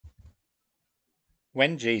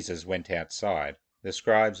When Jesus went outside, the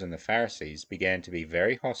scribes and the Pharisees began to be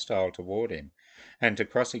very hostile toward him, and to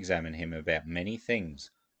cross-examine him about many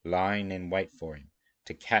things, lying in wait for him,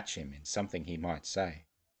 to catch him in something he might say.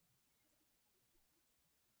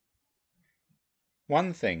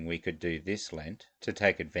 One thing we could do this Lent, to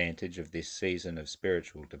take advantage of this season of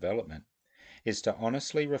spiritual development, is to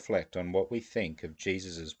honestly reflect on what we think of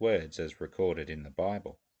Jesus' words as recorded in the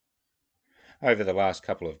Bible. Over the last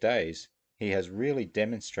couple of days, he has really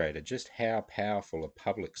demonstrated just how powerful a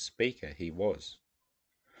public speaker he was.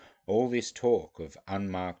 All this talk of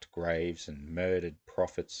unmarked graves and murdered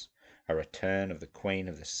prophets, a return of the Queen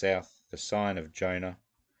of the South, the sign of Jonah,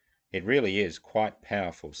 it really is quite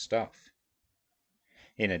powerful stuff.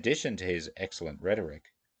 In addition to his excellent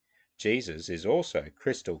rhetoric, Jesus is also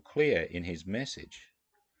crystal clear in his message.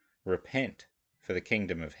 Repent, for the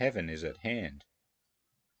kingdom of heaven is at hand.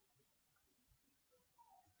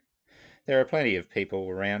 There are plenty of people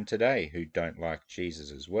around today who don't like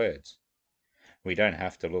Jesus' words. We don't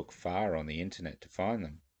have to look far on the internet to find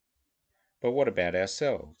them. But what about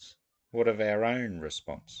ourselves? What of our own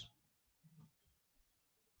response?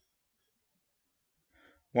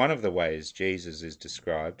 One of the ways Jesus is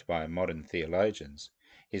described by modern theologians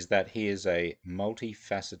is that he is a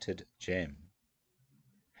multifaceted gem.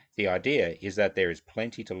 The idea is that there is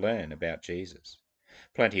plenty to learn about Jesus,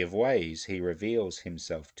 plenty of ways he reveals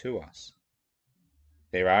himself to us.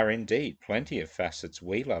 There are indeed plenty of facets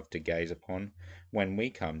we love to gaze upon when we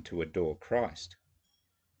come to adore Christ.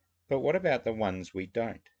 But what about the ones we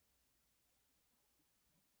don't?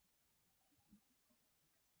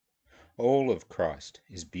 All of Christ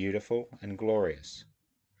is beautiful and glorious.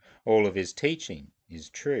 All of his teaching is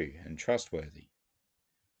true and trustworthy.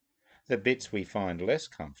 The bits we find less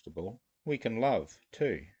comfortable, we can love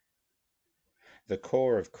too. The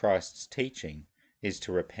core of Christ's teaching is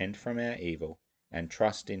to repent from our evil and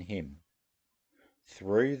trust in him.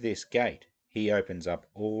 Through this gate, he opens up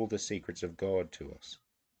all the secrets of God to us.